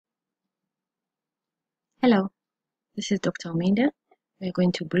Hello, this is Dr. Ominda. We're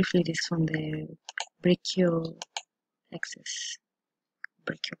going to briefly discuss on the brachial plexus.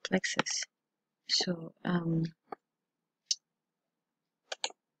 So,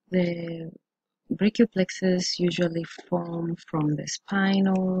 the brachial plexus usually form from the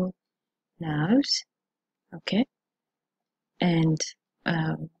spinal nerves, okay? And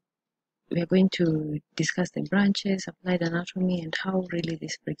we're going to discuss the branches, applied anatomy, and how really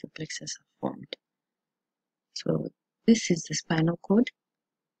these brachial plexus are formed. So, this is the spinal cord.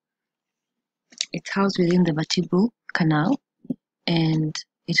 It's housed within the vertebral canal, and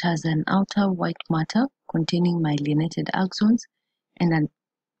it has an outer white matter containing myelinated axons and an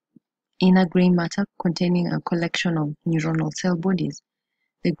inner gray matter containing a collection of neuronal cell bodies.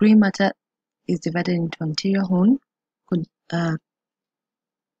 The gray matter is divided into anterior horn,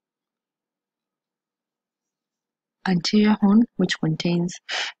 which contains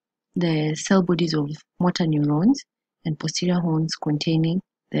the cell bodies of motor neurons, and posterior horns containing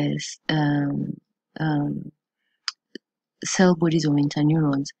the cell bodies of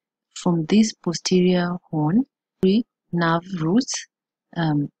interneurons. From this posterior horn, 3 nerve roots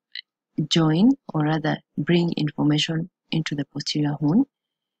join, or rather bring information into the posterior horn,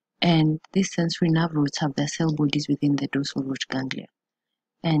 and these sensory nerve roots have their cell bodies within the dorsal root ganglia.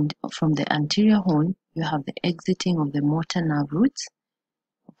 And from the anterior horn, you have the exiting of the motor nerve roots,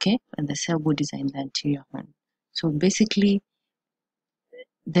 okay, and the cell bodies are in the anterior horn. So basically,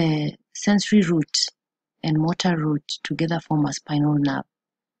 the sensory root and motor root together form a spinal nerve.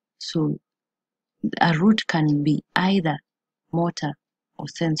 So a root can be either motor or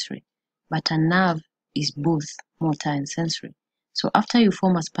sensory, but a nerve is both motor and sensory. So after you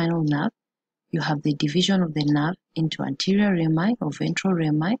form a spinal nerve, you have the division of the nerve into anterior rami or ventral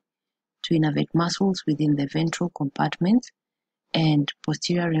rami to innervate muscles within the ventral compartment, and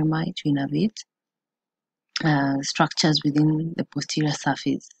posterior rami to innervate structures within the posterior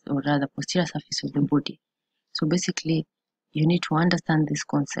surface, or rather posterior surface of the body. So basically, you need to understand these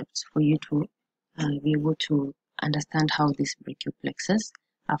concepts for you to be able to understand how these brachial plexus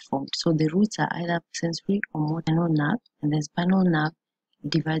are formed. So the roots are either sensory or motor nerve, and the spinal nerve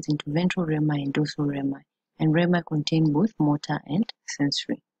divides into ventral rami and dorsal rami, and rami contain both motor and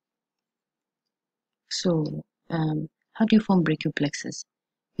sensory. So how do you form brachial plexus?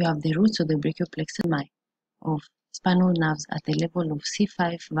 You have the roots of the brachial plexus of spinal nerves at the level of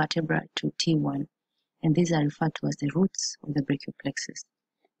C5 vertebra to T1, and these are referred to as the roots of the brachial plexus.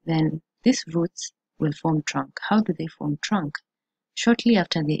 Then these roots will form trunk. How do they form trunk? Shortly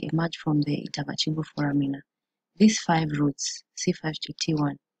after they emerge from the intervertebral foramina, these 5 roots, C5 to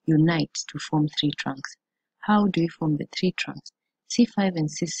T1, unite to form 3 trunks. How do we form the 3 trunks? C5 and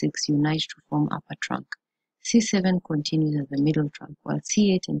C6 unite to form upper trunk. C7 continues as the middle trunk, while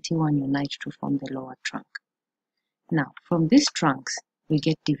C8 and T1 unite to form the lower trunk. Now, from these trunks, we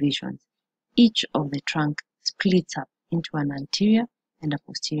get divisions. Each of the trunk splits up into an anterior and a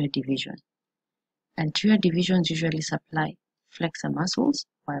posterior division. Anterior divisions usually supply flexor muscles,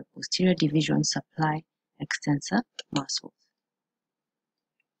 while posterior divisions supply extensor muscles.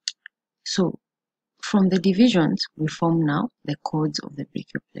 So, from the divisions, we form now the cords of the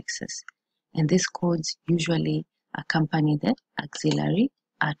brachial plexus, and these cords usually accompany the axillary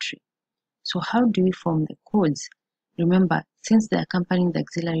artery. So how do we form the cords? Remember, since they accompany the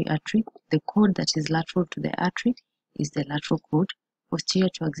axillary artery, the cord that is lateral to the artery is the lateral cord, posterior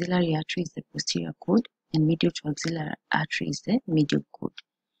to axillary artery is the posterior cord, and medial to axillary artery is the medial cord.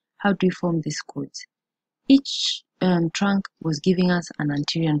 How do we form these cords? Each trunk was giving us an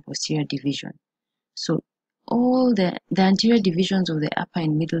anterior and posterior division. So all the anterior divisions of the upper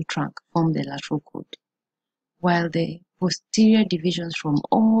and middle trunk form the lateral cord, while the posterior divisions from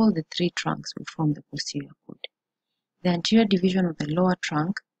all the 3 trunks will form the posterior cord. The anterior division of the lower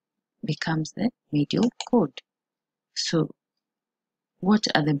trunk becomes the medial cord. So what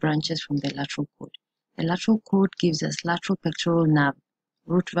are the branches from the lateral cord? The lateral cord gives us lateral pectoral nerve.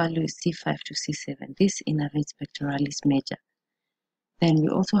 Root value is C5 to C7. This innervates pectoralis major. Then we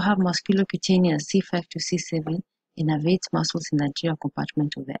also have musculocutaneous C5 to C7 innervates muscles in the anterior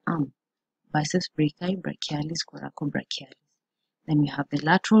compartment of the arm. Biceps brachii, brachialis, coracobrachialis. Then we have the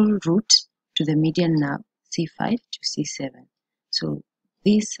lateral root to the median nerve, C5 to C7. So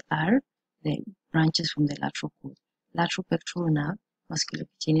these are the branches from the lateral cord. Lateral pectoral nerve,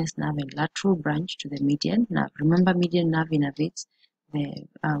 musculocutaneous nerve, and lateral branch to the median nerve. Remember, median nerve innervates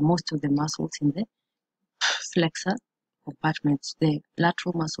most of the muscles in the flexor compartments, the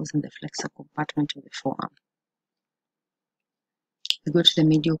lateral muscles in the flexor compartment of the forearm. We go to the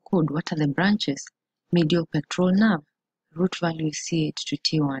medial cord. What are the branches? Medial pectoral nerve. Root value is C8 to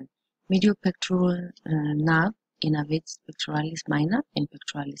T1. Medial pectoral nerve innervates pectoralis minor and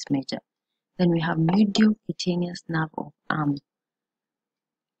pectoralis major. Then we have medial cutaneous nerve of arm.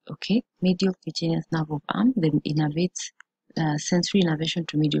 Okay, medial cutaneous nerve of arm then innervates sensory innervation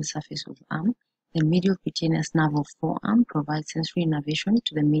to medial surface of arm. The medial cutaneous nerve of forearm provides sensory innervation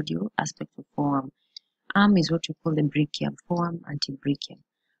to the medial aspect of forearm. Arm is what we call the brachium, forearm antebrachium.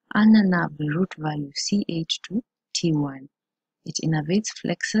 Ulnar nerve, the root value CH to T1. It innervates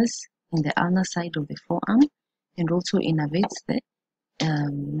flexus in the ulnar side of the forearm and also innervates the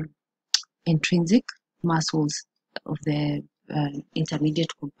intrinsic muscles of the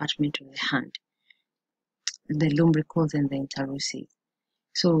intermediate compartment of the hand, the lumbricals and the interosseous.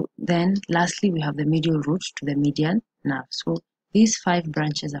 So then lastly we have the medial root to the median nerve. So these 5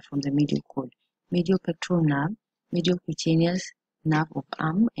 branches are from the medial cord: medial pectoral nerve, medial cutaneous nerve of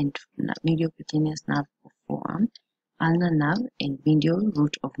arm and medial cutaneous nerve of forearm, ulnar nerve and medial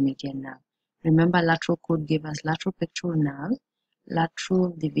root of median nerve. Remember, lateral cord gave us lateral pectoral nerve,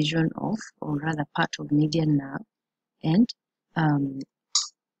 lateral division of, or rather part of, median nerve, and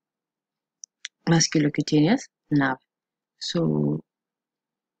musculocutaneous nerve. So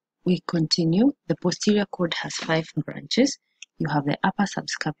we continue. The posterior cord has 5 branches. You have the upper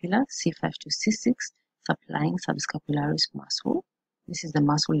subscapular, C5 to C6, supplying subscapularis muscle. This is the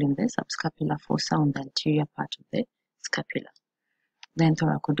muscle in the subscapular fossa on the anterior part of the scapula. Then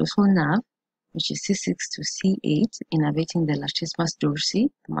thoracodorsal nerve, which is C6 to C8, innervating the latissimus dorsi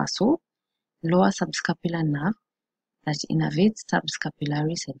muscle. Lower subscapular nerve that innervates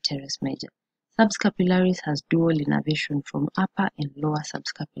subscapularis and teres major. Subscapularis has dual innervation from upper and lower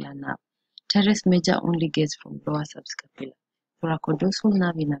subscapular nerve. Teres major only gets from lower subscapular. Thoracodorsal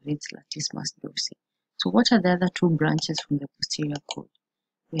nerve innervates latissimus dorsi. So what are the other 2 branches from the posterior cord?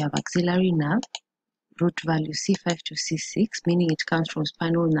 We have axillary nerve, root value C5 to C6, meaning it comes from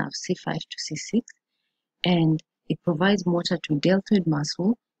spinal nerve C5 to C6, and it provides motor to deltoid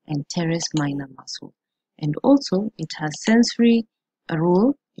muscle and teres minor muscle. And also it has sensory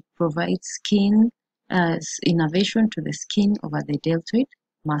role. It provides skin innervation to the skin over the deltoid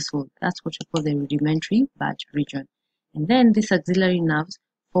muscle. That's what we call the rudimentary badge region. And then this axillary nerve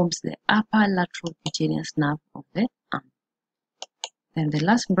forms the upper lateral cutaneous nerve of the arm. Then the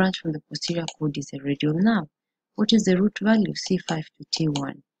last branch from the posterior cord is the radial nerve. What is the root value? C5 to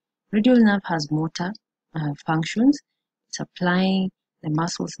T1. Radial nerve has motor functions, supplying the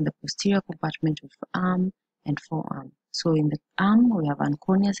muscles in the posterior compartment of arm and forearm. So in the arm we have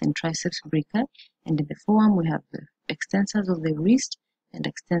anconeus and triceps brachii, and in the forearm we have the extensors of the wrist and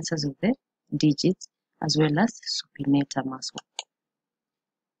extensors of the digits, as well as supinator muscle.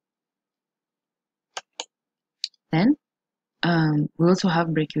 Then we also have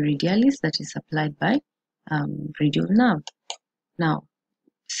brachioradialis that is supplied by radial nerve. Now,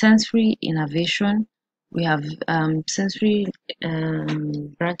 sensory innervation, we have sensory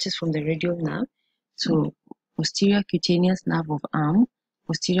branches from the radial nerve. So posterior cutaneous nerve of arm,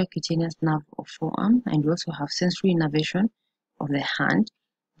 posterior cutaneous nerve of forearm, and we also have sensory innervation of the hand.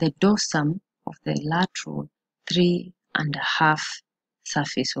 The dorsum of the lateral 3.5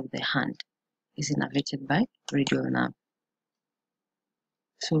 surface of the hand is innervated by radial nerve.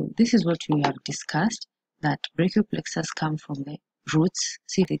 So this is what we have discussed, that brachial plexus come from the roots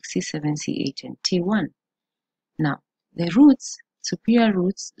C6, C7, C8, and T1. Now, the roots, superior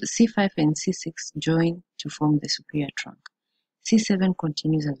roots C5 and C6 join to form the superior trunk. C7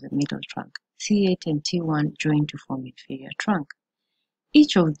 continues as the middle trunk. C8 and T1 join to form inferior trunk.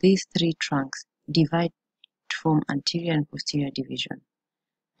 Each of these 3 trunks divide to form anterior and posterior division.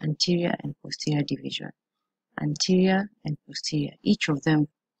 Anterior and posterior division. Anterior and posterior. Each of them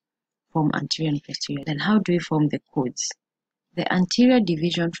form anterior and posterior. Then how do we form the cords? The anterior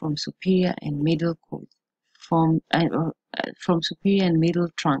division from superior and middle cord from superior and middle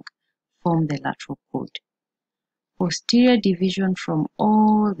trunk form the lateral cord. Posterior division from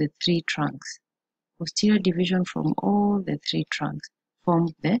all the 3 trunks. Posterior division from all the 3 trunks form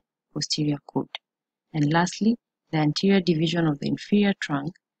the posterior cord. And lastly, the anterior division of the inferior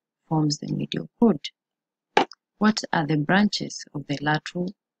trunk forms the medial cord. What are the branches of the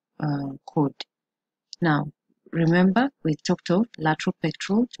lateral cord? Now, remember, we talked of lateral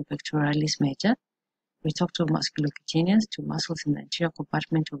pectoral to pectoralis major. We talked of musculocutaneous to muscles in the anterior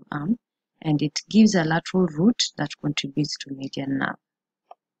compartment of arm, and it gives a lateral root that contributes to median nerve.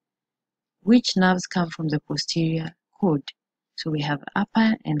 Which nerves come from the posterior cord? So we have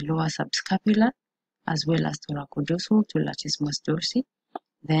upper and lower subscapular, as well as thoracodorsal to latissimus dorsi.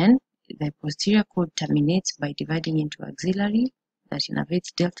 Then the posterior cord terminates by dividing into axillary that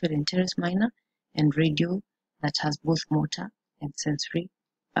innervates deltoid and teres minor, and radial that has both motor and sensory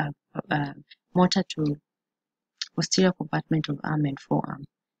motor to posterior compartment of arm and forearm,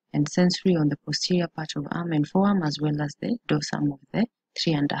 and sensory on the posterior part of arm and forearm, as well as the dorsum of the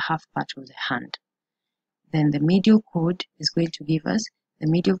 3.5 part of the hand. Then the medial cord is going to give us the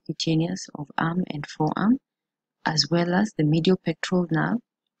medial cutaneous of arm and forearm, as well as the medial pectoral nerve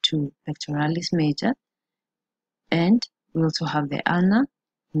to pectoralis major, and we also have the ulnar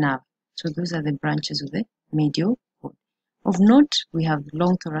nerve. So those are the branches of the medial cord. Of note, we have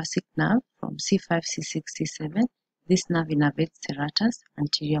long thoracic nerve from C5, C6, C7. This nerve innervates serratus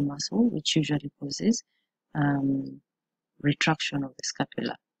anterior muscle, which usually causes retraction of the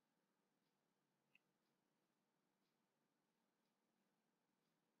scapula.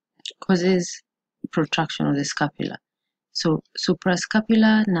 Causes protraction of the scapula. So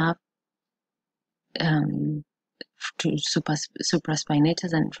suprascapular nerve to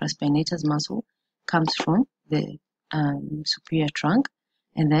supraspinatus and infraspinatus muscle comes from the superior trunk,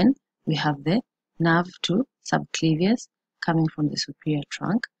 and then we have the nerve to subclavius coming from the superior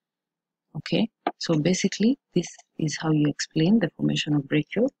trunk. Okay, so basically this is how you explain the formation of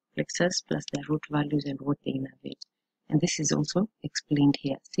brachial plexus plus their root values and what they innervate. And this is also explained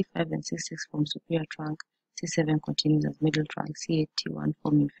here. C5 and C6 form superior trunk, C7 continues as middle trunk, C8, T1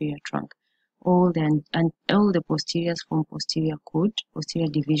 form inferior trunk. All the posteriors form posterior cord, posterior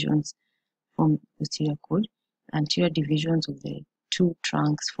divisions form posterior cord, anterior divisions of the two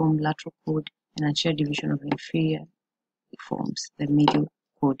trunks form lateral cord, and anterior division of inferior forms the medial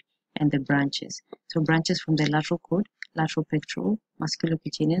cord and the branches. So branches from the lateral cord, lateral pectoral,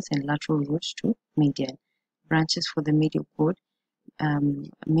 musculocutaneous, and lateral root to median. Branches for the medial cord,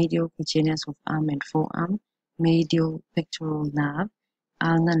 medial cutaneous of arm and forearm, medial pectoral nerve,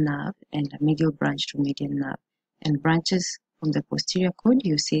 ulnar nerve, and a medial branch to median nerve. And branches from the posterior cord,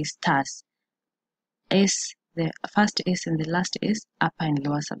 you say stars. S, the first S and the last S, upper and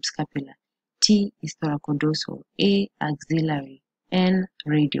lower subscapular. T is thoracodorsal, A axillary, N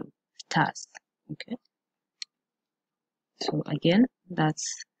radial, stars. Okay. So again,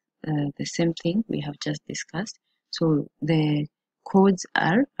 that's the same thing we have just discussed. So the cords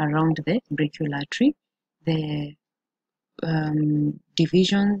are around the brachial artery. The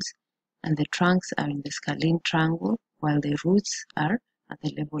divisions and the trunks are in the scalene triangle, while the roots are at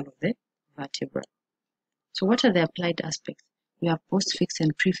the level of the vertebra. So what are the applied aspects? We have postfix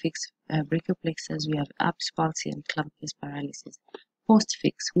and prefix brachial plexus. We have Erb's palsy and Klumpke's paralysis.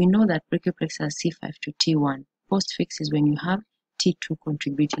 Postfix, we know that brachial plexus C5 to T1. Postfix is when you have T2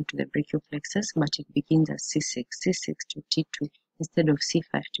 contributing to the brachial plexus, but it begins as C6, C6 to T2 instead of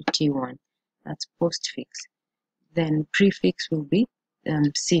C5 to T1. That's postfix. Then prefix will be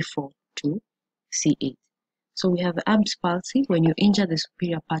C4 to C8. So we have Erb's palsy. When you injure the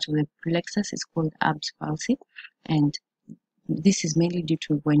superior part of the plexus, it's called Erb's palsy, and this is mainly due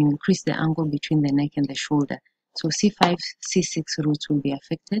to when you increase the angle between the neck and the shoulder. So C5, C6 roots will be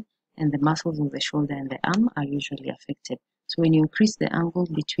affected, and the muscles of the shoulder and the arm are usually affected. So when you increase the angle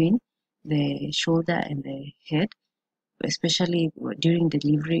between the shoulder and the head, especially during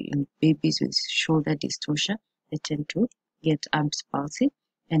delivery in babies with shoulder dystocia, they tend to get Erb's palsy.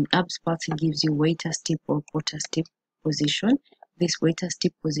 And Erb's palsy gives you waiter stiff or quarter stiff position. This waiter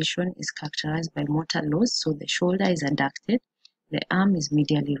stiff position is characterized by motor loss. So the shoulder is adducted, the arm is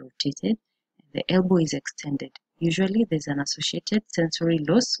medially rotated, and the elbow is extended. Usually there's an associated sensory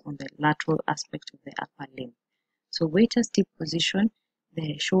loss on the lateral aspect of the upper limb. So waiter stiff position,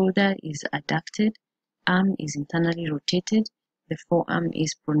 the shoulder is adducted, arm is internally rotated, the forearm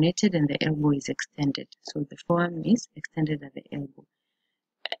is pronated, and the elbow is extended. So the forearm is extended at the elbow.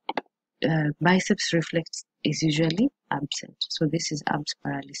 Biceps reflex is usually absent. So this is Erb's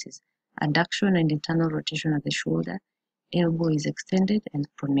paralysis. Adduction and internal rotation at the shoulder, elbow is extended, and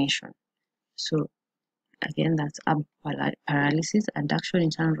pronation. So again, that's Erb's paralysis, adduction,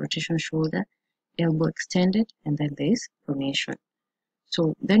 internal rotation, shoulder, elbow extended, and then there is pronation.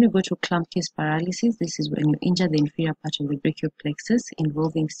 So then we go to Klumpke's paralysis. This is when you injure the inferior part of the brachial plexus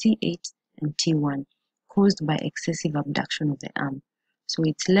involving C8 and T1, caused by excessive abduction of the arm. So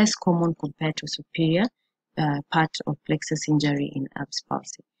it's less common compared to superior part of plexus injury in Erb's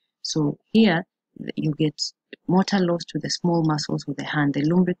palsy. So here you get motor loss to the small muscles of the hand, the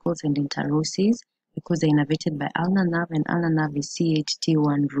lumbricals and interosseous, because they're innervated by ulnar nerve, and ulnar nerve is C8,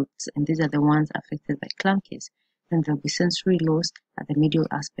 T1 roots, and these are the ones affected by Klumpke's. Then there'll be sensory loss at the medial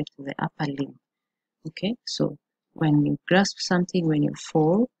aspect of the upper limb. Okay, so when you grasp something, when you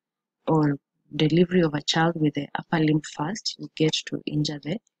fall, or delivery of a child with the upper limb first, you get to injure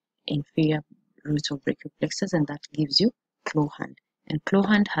the inferior roots of brachial plexus, and that gives you claw hand. And claw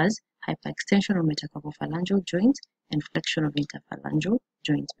hand has hyperextension of metacarpophalangeal joints and flexion of interphalangeal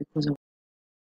joints because of